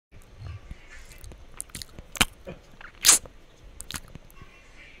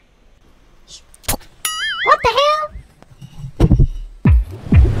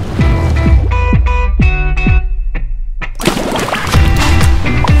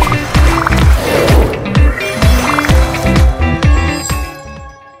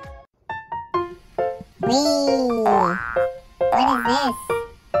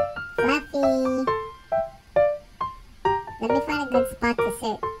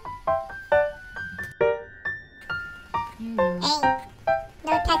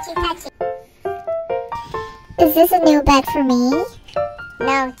touchy, touchy. Is this a new bed for me?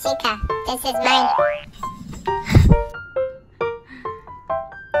 No, Chika, this is mine.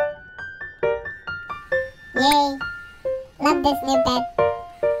 Yay! Love this new bed.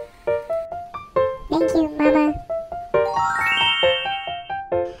 Thank you, Mama.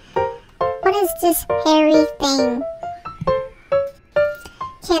 What is this hairy thing?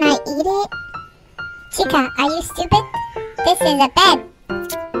 Can I eat it? Chika, are you stupid? This is a bed.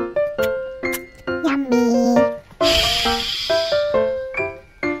 Yummy.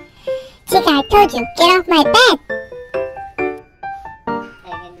 Chika, I told you, get off my bed.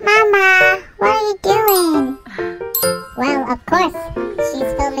 Mama, what are you doing? Well, of course,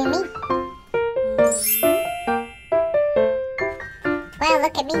 she's filming me. Well,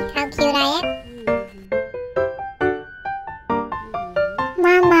 look at me, how cute I am.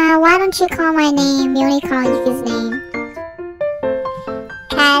 Mama, why don't you call my name? You only call Yuki's name.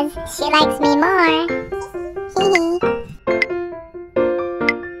 'Cause she likes me more. Hee.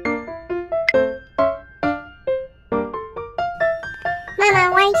 Mama,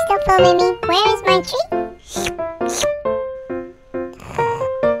 why are you still filming me? Where is my treat?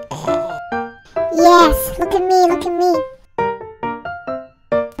 Yes, look at me, look at me.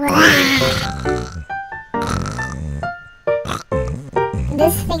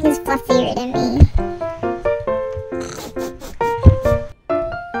 This thing is fluffier than me.